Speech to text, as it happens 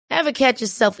Ever catch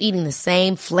yourself eating the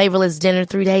same flavorless dinner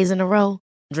 3 days in a row?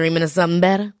 Dreaming of something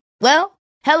better? Well,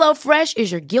 HelloFresh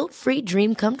is your guilt-free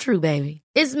dream come true, baby.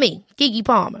 It's me, Keke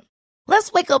Palmer.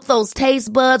 Let's wake up those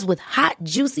taste buds with hot,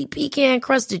 juicy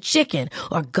pecan-crusted chicken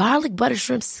or garlic butter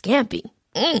shrimp scampi.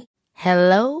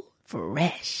 Hello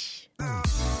Fresh.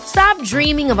 Stop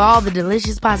dreaming of all the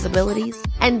delicious possibilities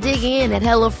and dig in at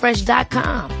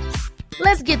HelloFresh.com.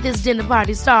 Let's get this dinner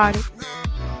party started.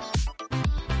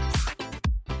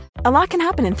 A lot can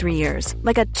happen in 3 years,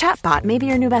 like a chatbot may be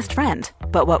your new best friend.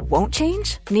 But what won't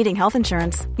change? Needing health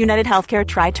insurance. United Healthcare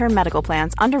Tri-Term Medical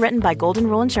Plans, underwritten by Golden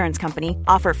Rule Insurance Company,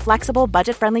 offer flexible,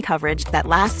 budget-friendly coverage that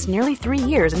lasts nearly 3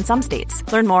 years in some states.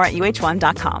 Learn more at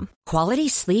uh1.com. Quality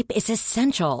sleep is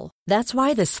essential. That's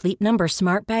why the Sleep Number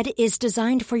Smart Bed is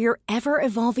designed for your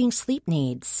ever-evolving sleep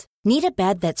needs. Need a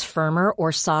bed that's firmer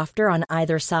or softer on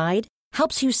either side?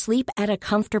 Helps you sleep at a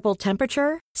comfortable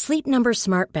temperature? Sleep Number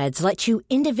Smart Beds let you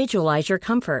individualize your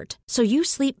comfort, so you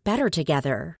sleep better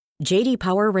together. J.D.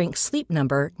 Power ranks Sleep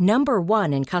Number number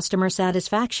 1 in customer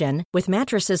satisfaction with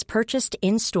mattresses purchased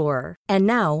in-store. And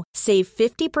now, save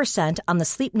 50% on the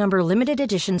Sleep Number Limited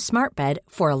Edition Smart Bed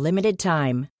for a limited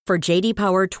time. For J.D.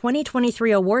 Power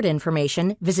 2023 award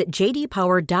information, visit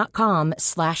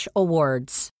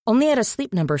jdpower.com/awards. Only at a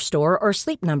Sleep Number store or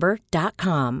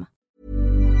sleepnumber.com.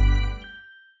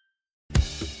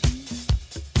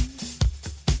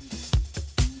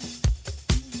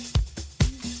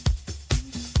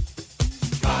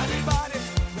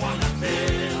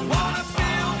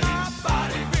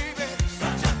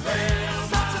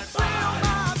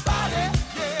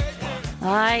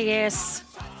 Ah, yes.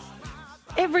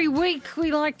 Every week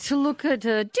we like to look at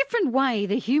a different way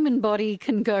the human body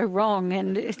can go wrong,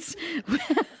 and it's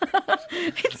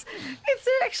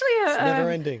actually It's never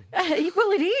ending.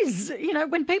 Well, it is. You know,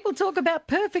 when people talk about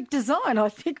perfect design, I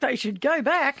think they should go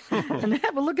back and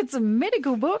have a look at some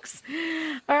medical books.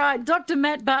 All right, Dr.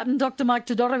 Matt Butt and Dr. Mike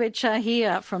Todorovic are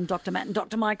here from Dr. Matt and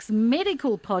Dr. Mike's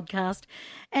medical podcast.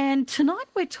 And tonight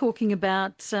we're talking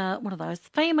about one of those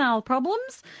female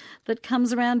problems that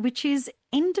comes around, which is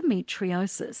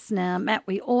endometriosis. Now, Matt,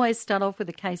 we always start off with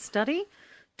a case study.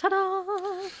 Ta-da!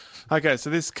 Okay, so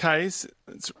this case,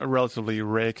 it's a relatively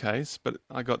rare case, but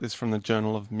I got this from the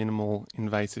Journal of Minimal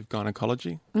Invasive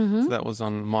Gynecology. So that was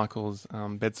on Michael's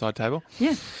bedside table.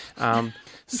 Yeah.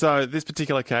 So this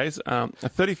particular case, a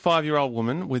 35-year-old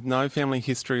woman with no family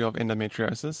history of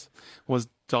endometriosis was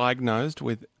diagnosed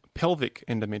with pelvic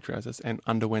endometriosis and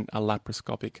underwent a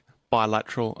laparoscopic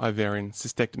bilateral ovarian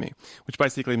cystectomy, which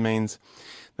basically means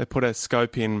they put a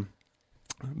scope in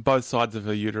both sides of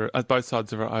her uterus, both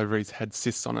sides of her ovaries had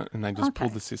cysts on it, and they just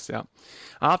pulled the cysts out.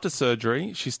 After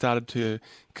surgery, she started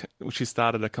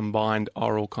a combined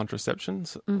oral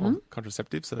contraceptions, or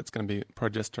contraceptive, so that's going to be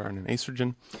progesterone and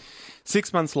estrogen.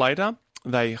 6 months later,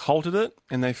 they halted it,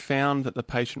 and they found that the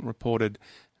patient reported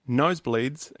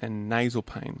nosebleeds and nasal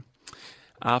pain.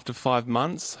 After 5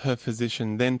 months, her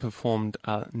physician then performed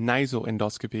a nasal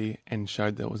endoscopy and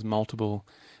showed there was multiple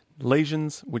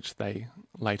lesions, which they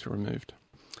later removed.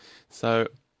 So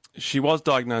she was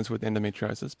diagnosed with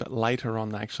endometriosis, but later on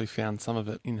they actually found some of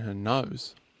it in her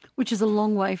nose. Which is a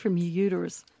long way from your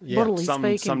uterus, bodily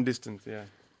speaking. Some distance, yeah.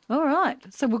 All right.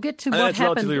 So we'll get to what happened. It's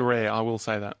happened. relatively rare, I will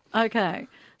say that. Okay.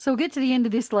 So we'll get to the end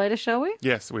of this later, shall we?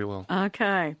 Yes, we will.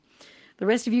 Okay. The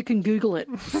rest of you can Google it,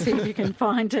 see if you can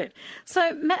find it.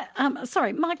 So,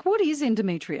 Mike, what is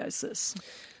endometriosis?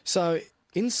 So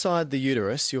inside the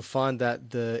uterus, you'll find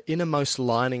that the innermost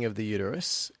lining of the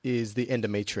uterus is the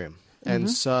endometrium.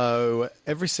 And so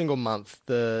every single month,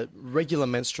 the regular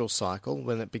menstrual cycle,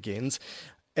 when it begins,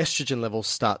 estrogen levels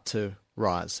start to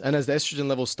rise. And as the estrogen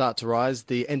levels start to rise,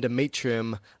 the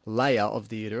endometrium layer of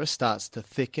the uterus starts to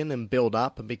thicken and build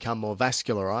up and become more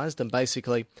vascularized. And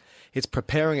basically, it's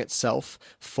preparing itself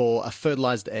for a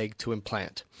fertilized egg to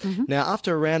implant. Now,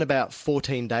 after around about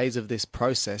 14 days of this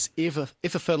process, if a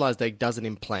fertilized egg doesn't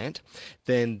implant,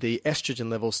 then the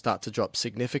estrogen levels start to drop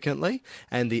significantly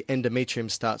and the endometrium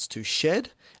starts to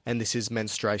shed, and this is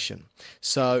menstruation.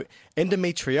 So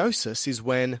endometriosis is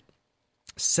when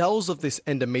cells of this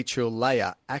endometrial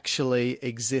layer actually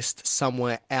exist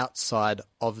somewhere outside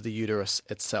of the uterus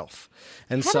itself.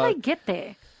 And How do they get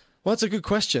there? Well, that's a good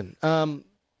question.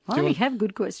 We have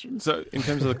good questions. So in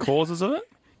terms of the causes of it?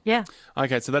 Yeah.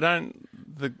 Okay, so they don't.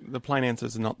 The plain answer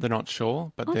is they're not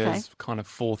sure, but there's kind of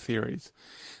 4 theories.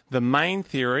 The main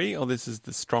theory, or this is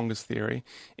the strongest theory,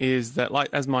 is that, like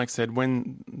as Mike said,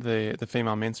 when the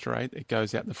female menstruate, it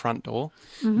goes out the front door.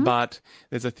 But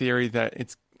there's a theory that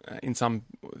it's in some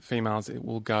females it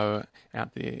will go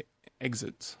out the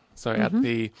exits, so out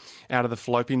of the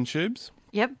fallopian tubes.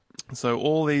 Yep. So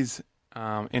all these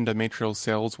endometrial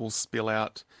cells will spill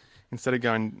out. Instead of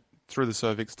going through the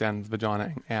cervix, down the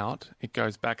vagina and out, it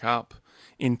goes back up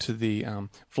into the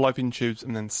fallopian tubes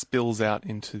and then spills out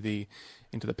into the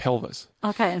pelvis.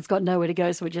 Okay, and it's got nowhere to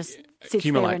go, so it just sits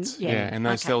Accumulates, there. and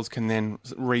those cells can then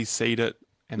reseed it,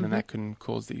 and then that can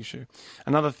cause the issue.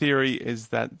 Another theory is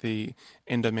that the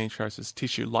endometriosis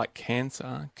tissue, like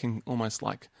cancer, can almost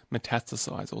like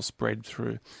metastasize or spread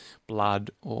through blood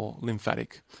or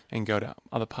lymphatic and go to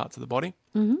other parts of the body.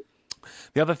 Mm-hmm.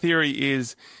 The other theory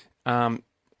is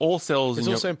all cells... It's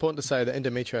also important to say that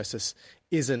endometriosis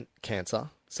isn't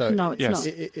cancer. So no, it's not.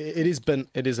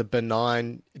 It is a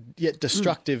benign yet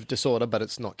destructive disorder, but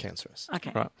it's not cancerous.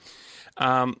 Okay. Right.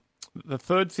 The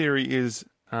third theory is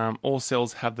all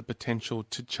cells have the potential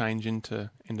to change into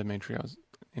endometrial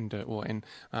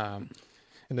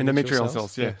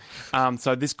cells. Yeah.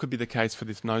 So this could be the case for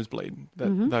this nosebleed,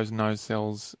 that those nose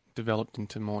cells developed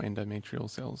into more endometrial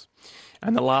cells.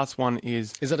 And the last one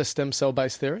is... Is that a stem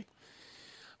cell-based theory?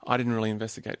 I didn't really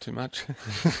investigate too much.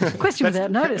 Question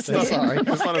without notice. Sorry.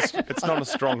 It's not a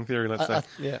strong theory, let's say.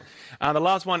 Yeah. The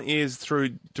last one is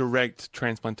through direct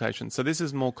transplantation. So this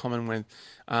is more common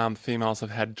when females have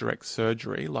had direct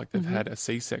surgery, like they've had a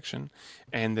C-section,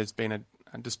 and there's been a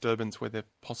disturbance where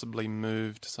they've possibly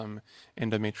moved some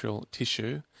endometrial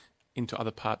tissue into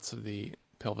other parts of the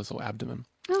pelvis or abdomen.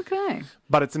 Okay.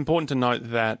 But it's important to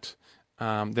note that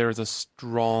there is a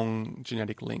strong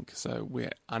genetic link, so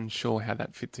we're unsure how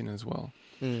that fits in as well.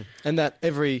 And that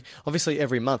every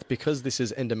month, because this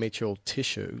is endometrial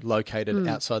tissue located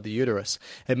outside the uterus,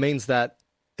 it means that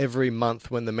every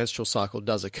month when the menstrual cycle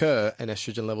does occur and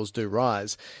estrogen levels do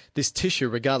rise, this tissue,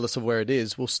 regardless of where it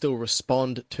is, will still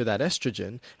respond to that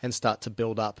estrogen and start to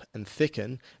build up and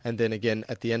thicken. And then again,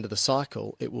 at the end of the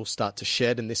cycle, it will start to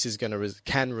shed, and this is going to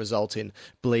can result in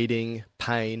bleeding,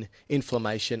 pain,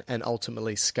 inflammation, and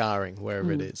ultimately scarring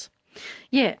wherever it is.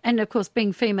 Yeah, and of course,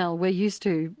 being female, we're used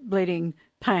to bleeding,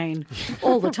 pain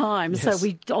all the time, so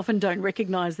we often don't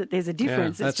recognise that there's a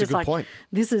difference. Yeah, it's just a good like, point.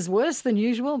 This is worse than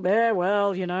usual. Yeah,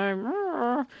 well,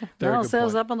 Noel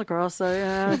sells up on the cross, so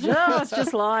it's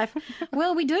just life.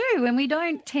 Well, we do, and we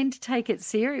don't tend to take it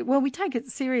serious. Well, we take it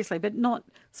seriously, but not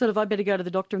sort of, I better go to the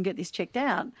doctor and get this checked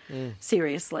out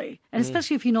seriously. And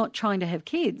especially if you're not trying to have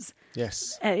kids.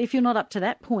 Yes. If you're not up to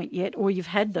that point yet, or you've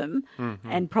had them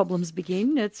and problems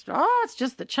begin, it's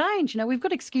just the change. We've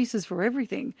got excuses for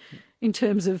everything in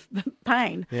terms of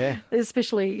pain,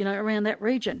 especially, around that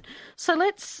region. So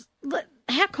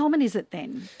how common is it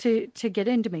then to get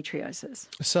endometriosis?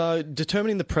 So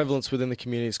determining the prevalence within the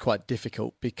community is quite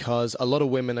difficult because a lot of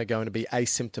women are going to be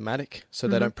asymptomatic, so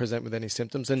they don't present with any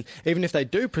symptoms. And even if they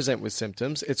do present with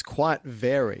symptoms, it's quite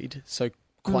varied, so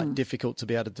quite difficult to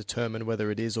be able to determine whether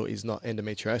it is or is not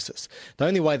endometriosis. The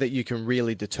only way that you can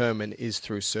really determine is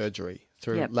through surgery,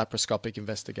 through laparoscopic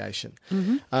investigation.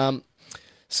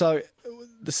 So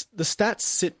the stats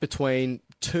sit between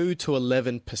 2 to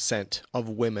 11% of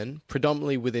women,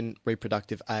 predominantly within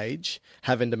reproductive age,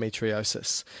 have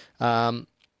endometriosis.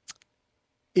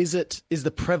 Is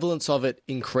the prevalence of it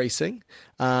increasing?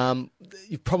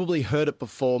 You've probably heard it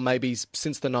before, maybe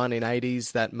since the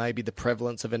 1980s, that maybe the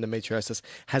prevalence of endometriosis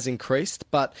has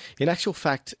increased. But in actual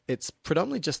fact, it's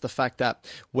predominantly just the fact that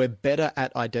we're better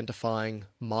at identifying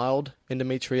mild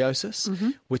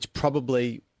endometriosis, which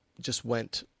probably just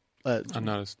went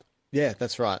unnoticed. Yeah,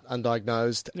 that's right,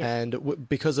 undiagnosed. Yeah. And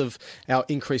because of our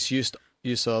increased use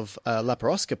of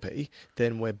laparoscopy,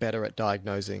 then we're better at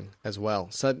diagnosing as well.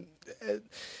 So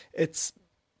it's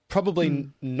probably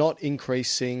not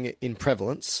increasing in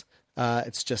prevalence.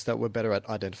 It's just that we're better at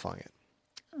identifying it.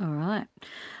 All right.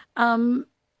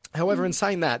 However, in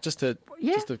saying that, just to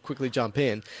quickly jump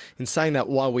in saying that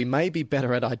while we may be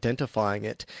better at identifying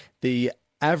it, the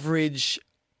average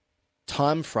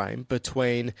time frame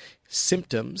between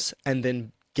symptoms and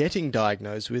then getting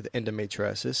diagnosed with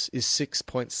endometriosis is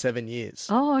 6.7 years.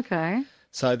 Oh, okay.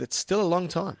 So that's still a long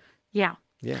time. Yeah.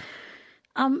 Yeah.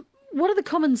 What are the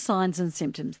common signs and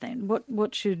symptoms then?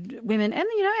 What should women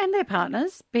and their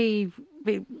partners be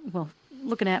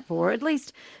looking out for, at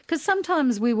least? Because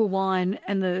sometimes we will whine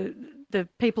and the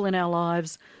people in our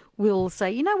lives will say,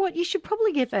 you know what, you should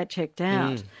probably get that checked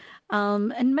out.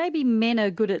 And maybe men are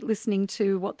good at listening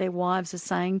to what their wives are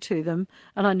saying to them.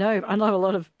 And I know a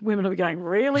lot of women are going,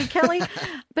 really, Kelly?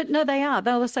 But no, they are.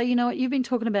 They'll say, you know what, you've been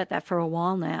talking about that for a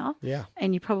while now. Yeah.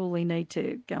 And you probably need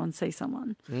to go and see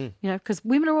someone. Because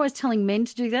women are always telling men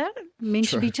to do that. Men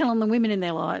should be telling the women in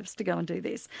their lives to go and do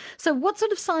this. So what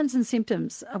sort of signs and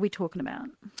symptoms are we talking about?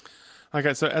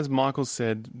 Okay, so as Michael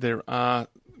said,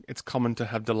 it's common to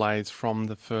have delays from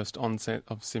the first onset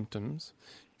of symptoms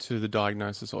to the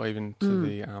diagnosis or even to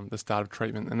the start of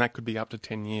treatment, and that could be up to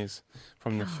 10 years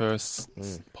from the first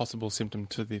possible symptom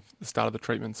to the start of the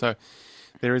treatment. So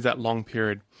there is that long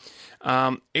period.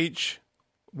 Each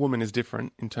woman is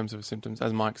different in terms of symptoms.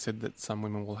 As Mike said, that some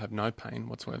women will have no pain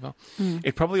whatsoever.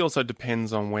 It probably also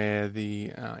depends on where the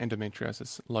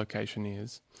endometriosis location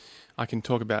is. I can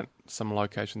talk about some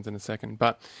locations in a second,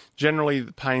 but generally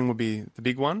the pain would be the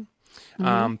big one.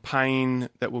 Pain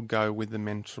that will go with the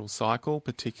menstrual cycle,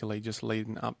 particularly just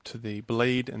leading up to the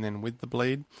bleed and then with the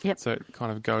bleed. Yep. So it kind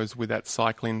of goes with that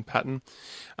cycling pattern.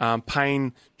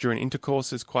 Pain during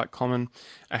intercourse is quite common.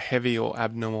 A heavy or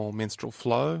abnormal menstrual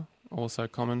flow, also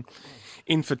common.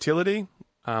 Infertility.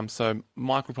 So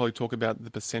Mike will probably talk about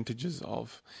the percentages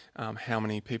of how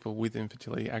many people with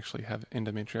infertility actually have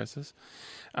endometriosis.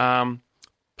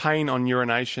 Pain on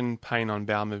urination, pain on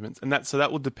bowel movements. And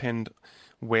that will depend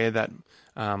where that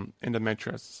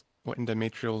endometriosis or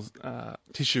endometrial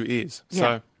tissue is.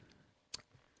 Yeah.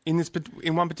 So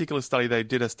in one particular study, they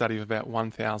did a study of about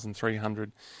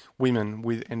 1,300 women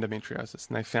with endometriosis,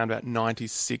 and they found about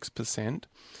 96%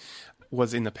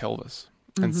 was in the pelvis.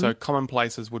 And so common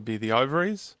places would be the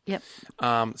ovaries. Yep.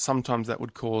 Sometimes that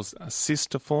would cause a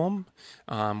cyst to form,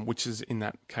 which is in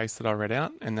that case that I read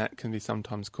out, and that can be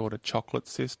sometimes called a chocolate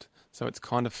cyst. So it's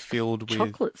kind of filled with...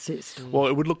 Chocolate cyst. Well,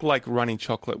 it would look like runny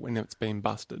chocolate when it's been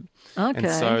busted. Okay. And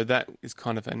so that is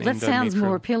kind of an That sounds endometrial...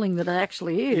 more appealing than it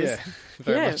actually is. Yeah,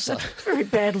 very much so. That's very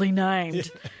badly named.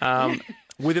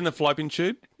 Within the fallopian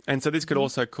tube. And so this could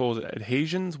also cause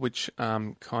adhesions, which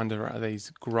kind of are these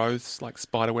growths, like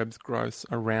spiderwebs growths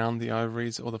around the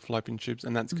ovaries or the fallopian tubes,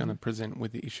 and that's going to present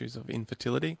with the issues of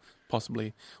infertility,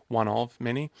 possibly one of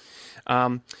many.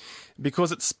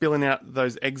 Because it's spilling out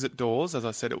those exit doors, as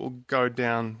I said, it will go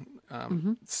down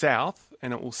south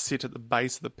and it will sit at the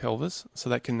base of the pelvis, so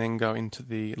that can then go into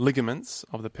the ligaments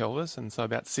of the pelvis, and so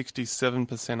about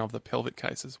 67% of the pelvic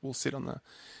cases will sit on the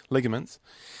ligaments.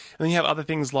 And then you have other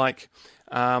things like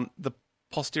the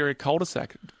posterior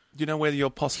cul-de-sac. Do you know where your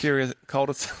posterior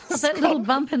cul-de-sac is? That little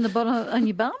bump in the bottom on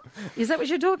your bum? Is that what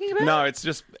you're talking about? No,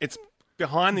 it's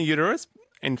behind the uterus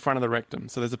in front of the rectum.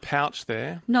 So there's a pouch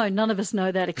there. No, none of us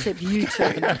know that except you two.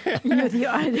 You're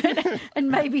the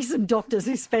and maybe some doctors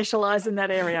who specialise in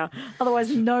that area. Otherwise,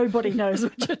 nobody knows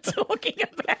what you're talking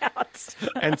about.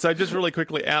 And so just really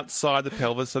quickly, outside the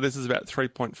pelvis, so this is about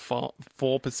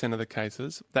 3.4% of the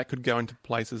cases, that could go into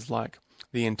places like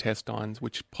the intestines,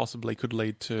 which possibly could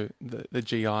lead to the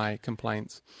GI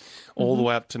complaints, all the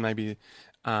way up to maybe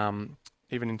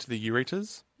even into the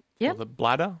ureters, or the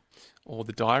bladder, or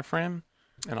the diaphragm,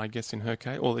 and I guess in her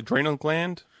case, or the adrenal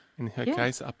gland, in her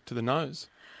case, up to the nose.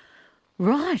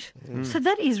 Right. So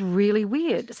that is really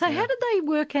weird. So how did they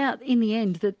work out in the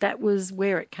end that was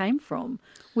where it came from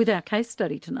with our case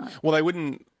study tonight? Well, they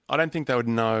wouldn't. I don't think they would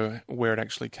know where it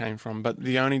actually came from. But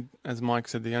the only, as Mike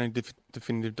said, the only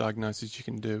definitive diagnosis you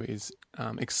can do is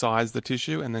excise the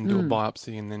tissue and then do a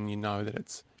biopsy, and then you know that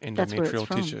it's endometrial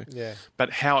tissue. Yeah. But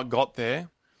how it got there,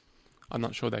 I'm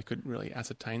not sure they could really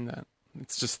ascertain that.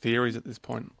 It's just theories at this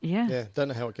point. Yeah. Yeah, don't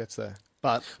know how it gets there.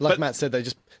 But like Matt said,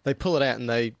 they pull it out and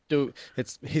they do.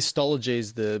 It's histology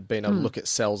is the being able to look at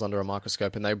cells under a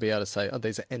microscope, and they'll be able to say, oh,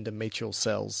 these are endometrial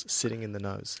cells sitting in the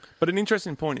nose. But an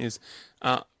interesting point is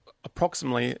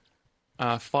approximately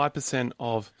 5%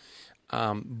 of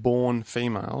born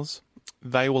females,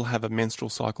 they will have a menstrual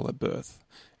cycle at birth.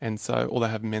 And so, or they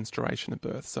have menstruation at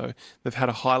birth. So they've had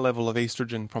a high level of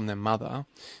estrogen from their mother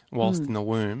whilst in the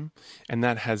womb, and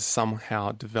that has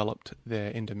somehow developed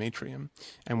their endometrium.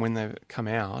 And when they come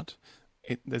out,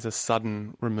 there's a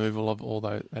sudden removal of all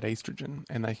that estrogen,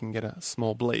 and they can get a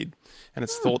small bleed. And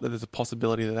it's thought that there's a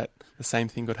possibility that the same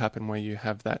thing could happen where you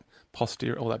have that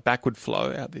posterior or that backward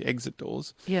flow out the exit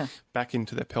doors back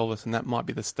into their pelvis, and that might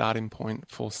be the starting point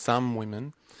for some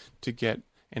women to get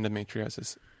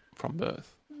endometriosis from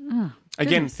birth.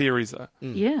 Again, theories are.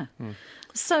 Yeah.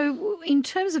 So in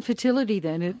terms of fertility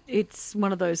then, it's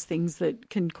one of those things that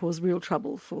can cause real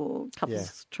trouble for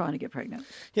couples trying to get pregnant.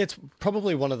 Yeah, it's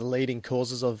probably one of the leading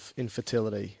causes of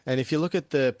infertility. And if you look at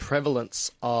the prevalence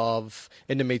of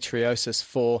endometriosis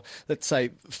for, let's say,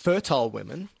 fertile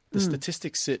women, the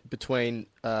statistics sit between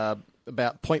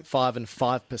about 0.5 and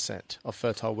 5% of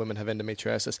fertile women have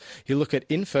endometriosis. You look at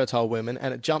infertile women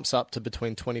and it jumps up to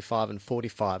between 25 and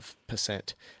 45%.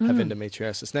 have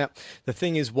endometriosis. Now, the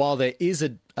thing is, while there is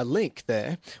a link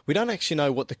there, we don't actually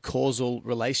know what the causal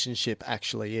relationship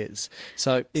actually is.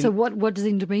 So what does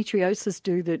endometriosis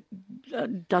do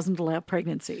that doesn't allow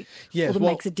pregnancy? Yeah, or that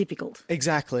makes it difficult?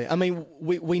 Exactly. I mean,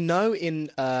 we know in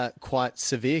quite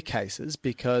severe cases,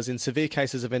 because in severe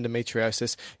cases of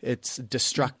endometriosis, it's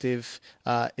destructive,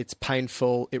 it's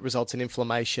painful, it results in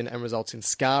inflammation and results in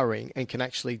scarring, and can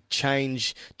actually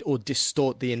change or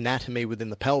distort the anatomy within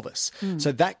the pelvis.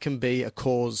 So that can be a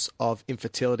cause of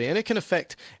infertility, and it can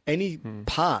affect any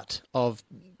part of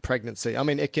pregnancy. I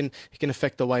mean, it can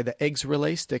affect the way the egg's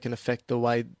released, it can affect the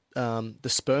way the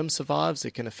sperm survives,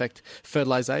 it can affect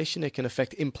fertilization, it can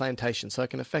affect implantation, so it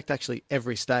can affect actually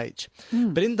every stage.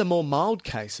 But in the more mild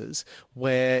cases,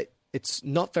 where it's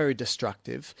not very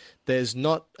destructive, there's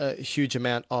not a huge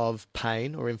amount of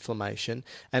pain or inflammation,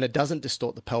 and it doesn't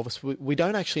distort the pelvis, we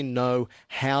don't actually know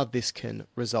how this can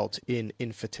result in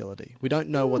infertility. We don't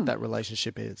know what that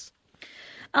relationship is.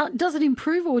 Does it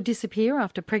improve or disappear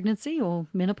after pregnancy or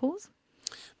menopause?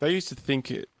 They used to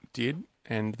think it did,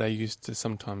 and they used to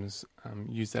sometimes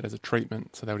use that as a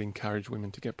treatment, so they would encourage women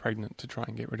to get pregnant to try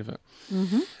and get rid of it.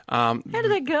 How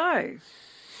did that go?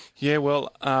 Yeah,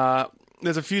 well,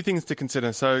 there's a few things to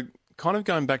consider. So kind of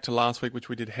going back to last week, which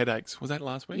we did headaches. Was that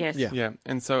last week? Yes. Yeah.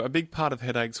 And so a big part of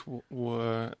headaches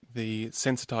were the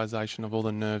sensitization of all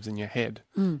the nerves in your head.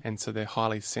 And so they're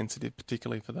highly sensitive,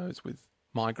 particularly for those with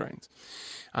migraines.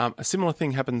 A similar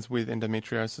thing happens with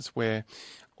endometriosis, where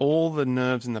all the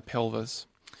nerves in the pelvis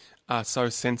are so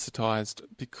sensitized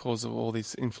because of all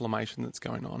this inflammation that's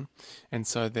going on. And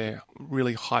so they're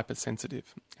really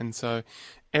hypersensitive. And so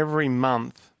every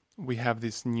month we have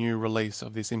this new release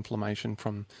of this inflammation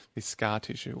from this scar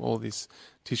tissue, or this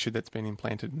tissue that's been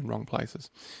implanted in the wrong places.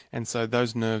 And so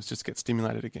those nerves just get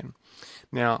stimulated again.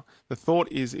 Now, the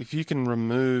thought is, if you can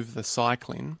remove the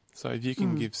cyclin, so if you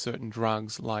can give certain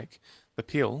drugs like the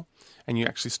pill, and you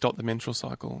actually stop the menstrual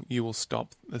cycle, you will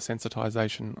stop the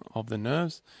sensitization of the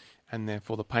nerves, and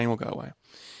therefore the pain will go away.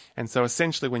 And so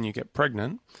essentially when you get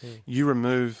pregnant, you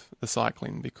remove the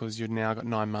cyclin, because you've now got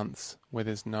 9 months where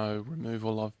there's no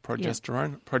removal of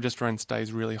progesterone. Progesterone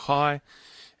stays really high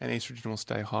and estrogen will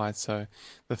stay high. So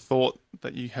the thought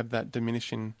that you have that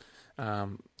diminishing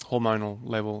hormonal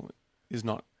level is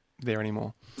not there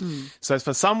anymore. So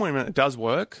for some women it does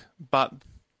work, but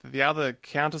the other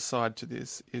counterside to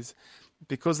this is,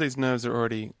 because these nerves are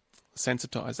already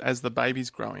sensitized, as the baby's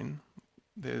growing,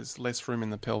 there's less room in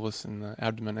the pelvis and the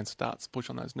abdomen, and starts to push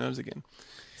on those nerves again.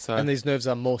 So, and these nerves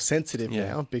are more sensitive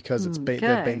now, because they've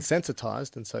been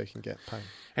sensitized, and so you can get pain.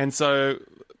 And so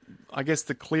I guess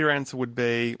the clear answer would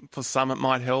be, for some it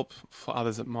might help, for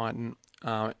others it mightn't,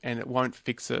 and it won't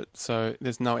fix it. So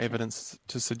there's no evidence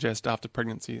to suggest after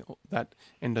pregnancy that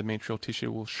endometrial tissue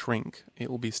will shrink.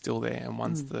 It will be still there, and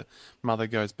once the mother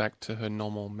goes back to her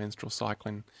normal menstrual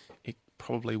cycling, it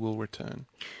probably will return.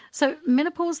 So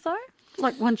menopause, though?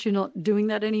 Like, once you're not doing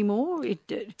that anymore?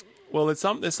 Well,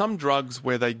 there's some drugs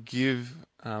where they give,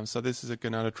 so this is a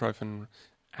gonadotropin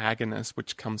agonist,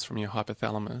 which comes from your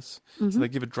hypothalamus. So they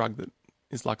give a drug that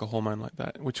is like a hormone like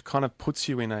that, which kind of puts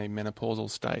you in a menopausal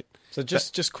state. So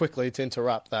just quickly to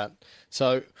interrupt that.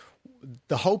 So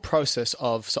the whole process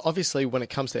so obviously when it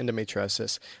comes to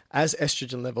endometriosis, as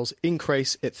estrogen levels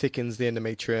increase, it thickens the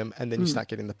endometrium, and then you start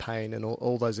getting the pain and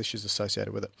all those issues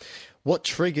associated with it. What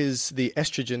triggers the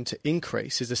estrogen to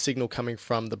increase is a signal coming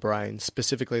from the brain,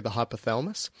 specifically the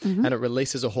hypothalamus, and it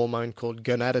releases a hormone called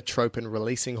gonadotropin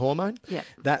releasing hormone.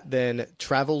 That then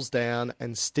travels down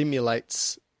and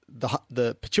stimulates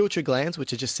the pituitary glands,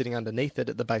 which are just sitting underneath it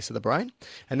at the base of the brain,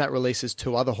 and that releases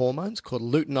two other hormones called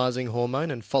luteinizing hormone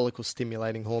and follicle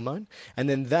stimulating hormone, and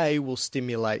then they will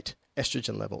stimulate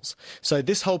estrogen levels. So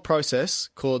this whole process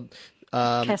called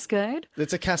cascade?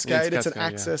 It's a cascade. It's an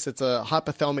axis. Yeah. It's a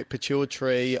hypothalamic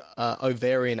pituitary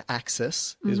ovarian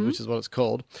axis, which is what it's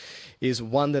called, is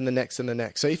one, then the next, and the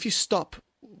next. So if you stop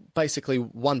basically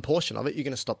one portion of it, you're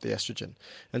going to stop the estrogen.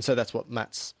 And so that's what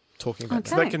Matt's talking about. Okay.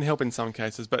 So that can help in some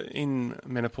cases, but in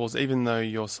menopause, even though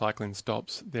your cycling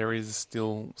stops, there is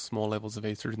still small levels of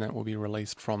estrogen that will be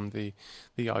released from the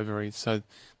ovaries. So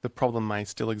the problem may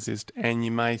still exist, and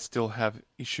you may still have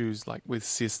issues like with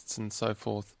cysts and so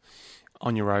forth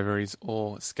on your ovaries,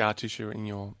 or scar tissue in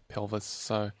your pelvis.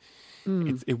 So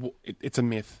it's a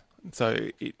myth. So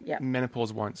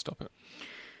menopause won't stop it.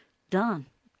 Done.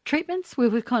 Treatments?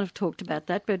 We've kind of talked about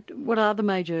that, but what are the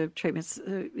major treatments?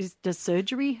 Does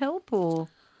surgery help, or?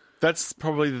 That's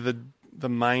probably the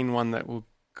main one that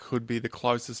could be the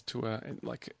closest to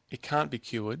it can't be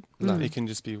cured. No. It can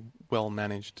just be well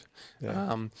managed.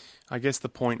 Yeah. I guess the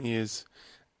point is,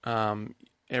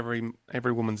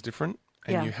 every woman's different,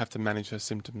 and you have to manage her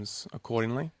symptoms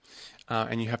accordingly,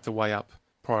 and you have to weigh up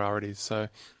priorities. So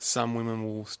some women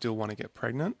will still want to get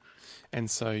pregnant, and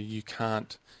so you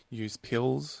can't use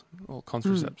pills or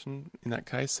contraception in that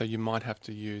case. So you might have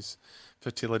to use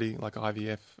fertility like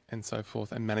IVF and so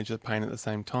forth and manage the pain at the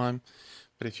same time.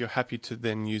 But if you're happy to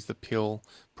then use the pill,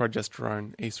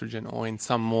 progesterone, estrogen, or in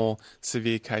some more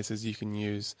severe cases you can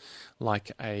use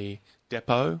like a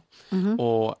depot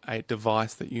or a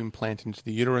device that you implant into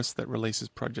the uterus that releases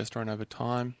progesterone over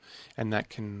time, and that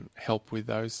can help with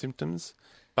those symptoms.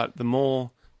 But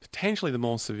potentially the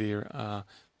more severe are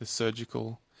the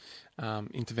surgical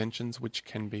interventions, which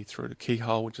can be through the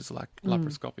keyhole, which is like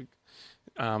laparoscopic,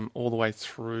 all the way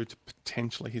through to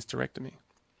potentially hysterectomy.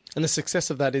 And the success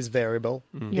of that is variable.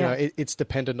 You know, it's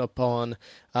dependent upon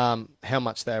how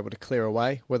much they're able to clear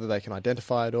away, whether they can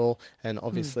identify it all, and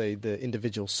obviously the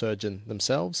individual surgeon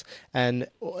themselves. And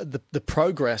the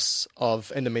progress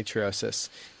of endometriosis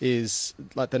is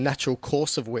like the natural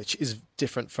course of which is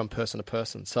different from person to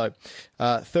person. So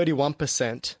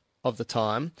 31% of the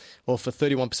time, or for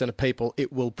 31% of people,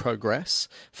 it will progress.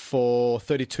 For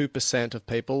 32% of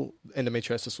people,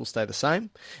 endometriosis will stay the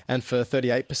same. And for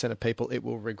 38% of people, it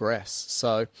will regress.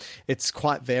 So it's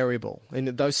quite variable. And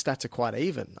those stats are quite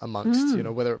even amongst, you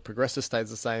know, whether it progresses,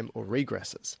 stays the same, or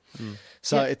regresses.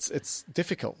 So it's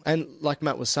difficult. And like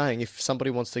Matt was saying, if somebody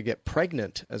wants to get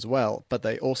pregnant as well, but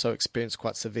they also experience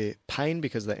quite severe pain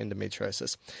because of their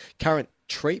endometriosis, current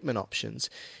treatment options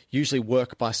usually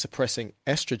work by suppressing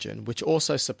estrogen, which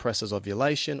also suppresses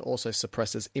ovulation, also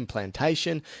suppresses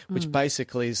implantation, which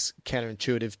basically is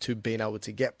counterintuitive to being able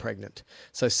to get pregnant.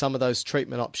 So some of those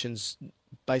treatment options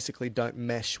basically don't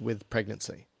mesh with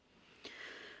pregnancy.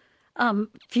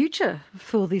 Future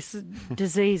for this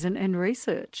disease and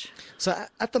research? So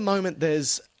at the moment,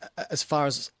 there's, as far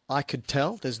as I could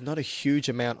tell, there's not a huge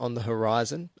amount on the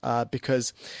horizon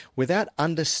because without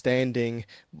understanding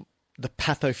the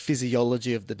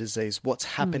pathophysiology of the disease, what's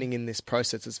happening in this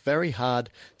process, it's very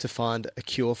hard to find a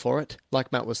cure for it.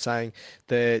 Like Matt was saying,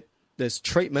 there's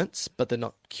treatments, but they're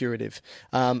not curative.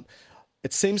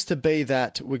 It seems to be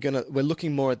that we're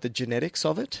looking more at the genetics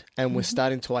of it, and we're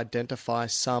starting to identify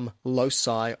some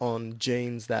loci on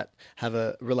genes that have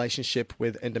a relationship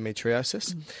with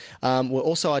endometriosis. We're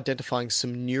also identifying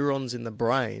some neurons in the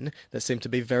brain that seem to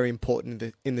be very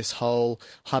important in this whole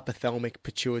hypothalamic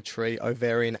pituitary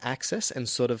ovarian axis, and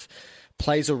sort of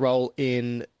plays a role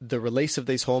in the release of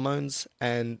these hormones.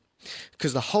 And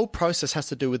because the whole process has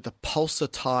to do with the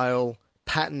pulsatile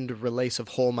patterned release of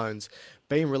hormones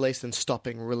being released and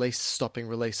stopping, release, stopping,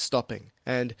 release, stopping.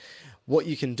 And what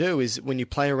you can do is when you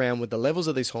play around with the levels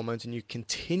of these hormones and you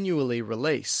continually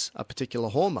release a particular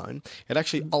hormone, it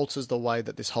actually alters the way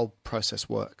that this whole process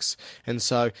works. And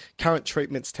so current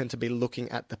treatments tend to be looking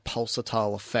at the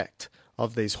pulsatile effect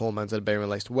of these hormones that are being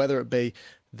released, whether it be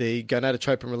the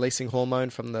gonadotropin-releasing hormone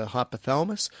from the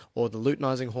hypothalamus, or the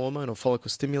luteinizing hormone or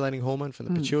follicle-stimulating hormone from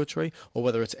the pituitary, or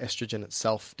whether it's estrogen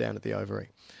itself down at the ovary.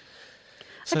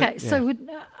 So,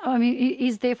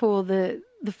 is therefore the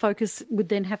focus would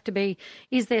then have to be,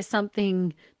 is there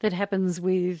something that happens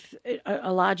with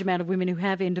a large amount of women who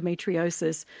have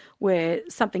endometriosis where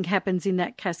something happens in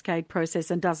that cascade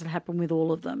process and doesn't happen with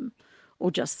all of them,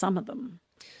 or just some of them?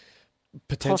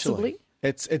 Potentially.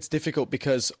 Possibly. It's difficult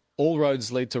because all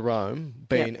roads lead to Rome,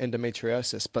 being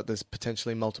endometriosis, but there's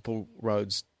potentially multiple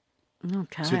roads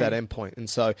to that endpoint. And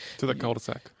so to the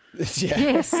cul-de-sac. Yeah.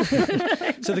 Yes.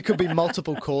 So there could be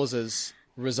multiple causes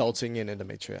resulting in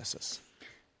endometriosis.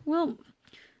 Well,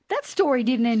 that story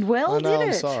didn't end well, did it?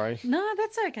 I'm sorry. No,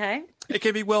 that's okay. It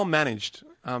can be well managed.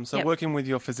 Working with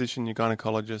your physician, your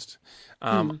gynecologist,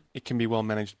 it can be well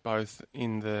managed both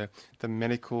in the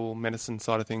medical medicine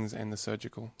side of things and the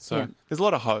surgical. So there's a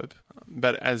lot of hope.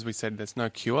 But as we said, there's no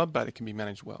cure, but it can be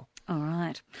managed well. All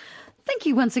right. Thank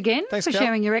you once again for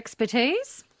sharing your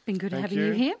expertise. Been good having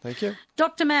you here. Thank you.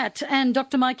 Dr. Matt and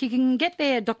Dr. Mike, you can get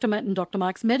their Dr. Matt and Dr.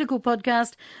 Mike's medical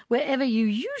podcast wherever you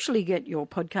usually get your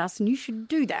podcasts, and you should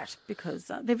do that because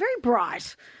they're very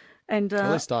bright and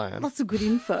at least I am. Lots of good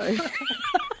info.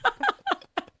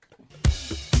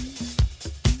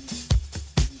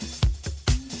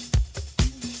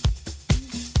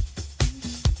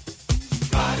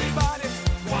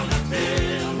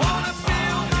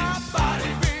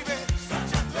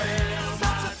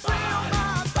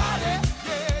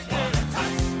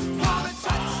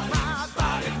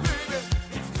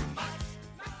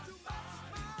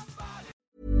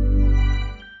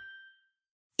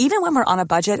 Even when we're on a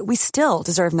budget, we still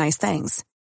deserve nice things.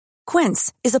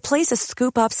 Quince is a place to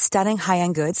scoop up stunning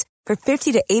high-end goods for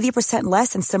 50 to 80%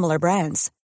 less than similar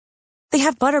brands. They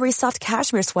have buttery soft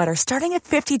cashmere sweaters starting at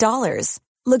 $50,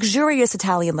 luxurious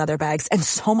Italian leather bags, and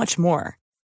so much more.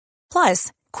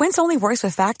 Plus, Quince only works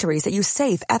with factories that use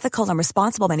safe, ethical, and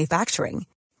responsible manufacturing.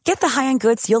 Get the high-end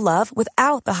goods you'll love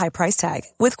without the high price tag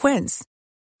with Quince.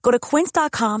 Go to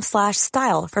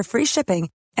quince.com/style for free shipping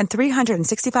and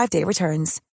 365-day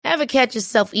returns. Ever catch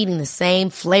yourself eating the same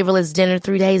flavorless dinner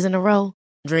 3 days in a row?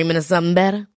 Dreaming of something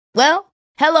better? Well,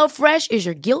 HelloFresh is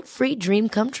your guilt-free dream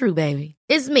come true, baby.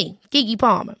 It's me, Keke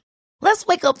Palmer. Let's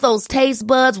wake up those taste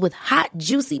buds with hot,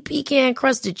 juicy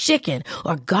pecan-crusted chicken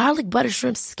or garlic butter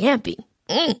shrimp scampi.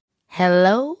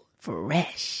 Hello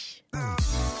Fresh.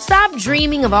 Stop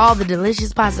dreaming of all the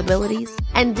delicious possibilities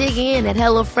and dig in at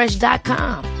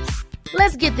HelloFresh.com.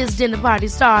 Let's get this dinner party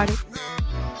started.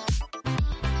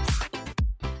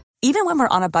 Even when we're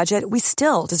on a budget, we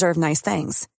still deserve nice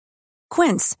things.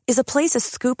 Quince is a place to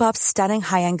scoop up stunning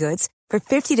high-end goods for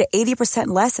 50 to 80%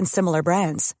 less than similar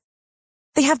brands.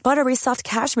 They have buttery soft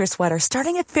cashmere sweaters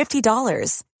starting at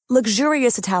 $50,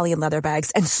 luxurious Italian leather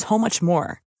bags, and so much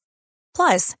more.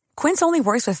 Plus, Quince only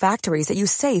works with factories that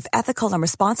use safe, ethical, and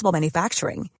responsible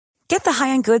manufacturing. Get the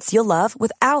high-end goods you'll love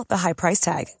without the high price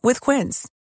tag with Quince.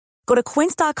 Go to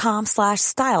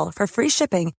quince.com/style for free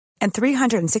shipping and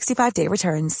 365-day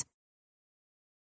returns.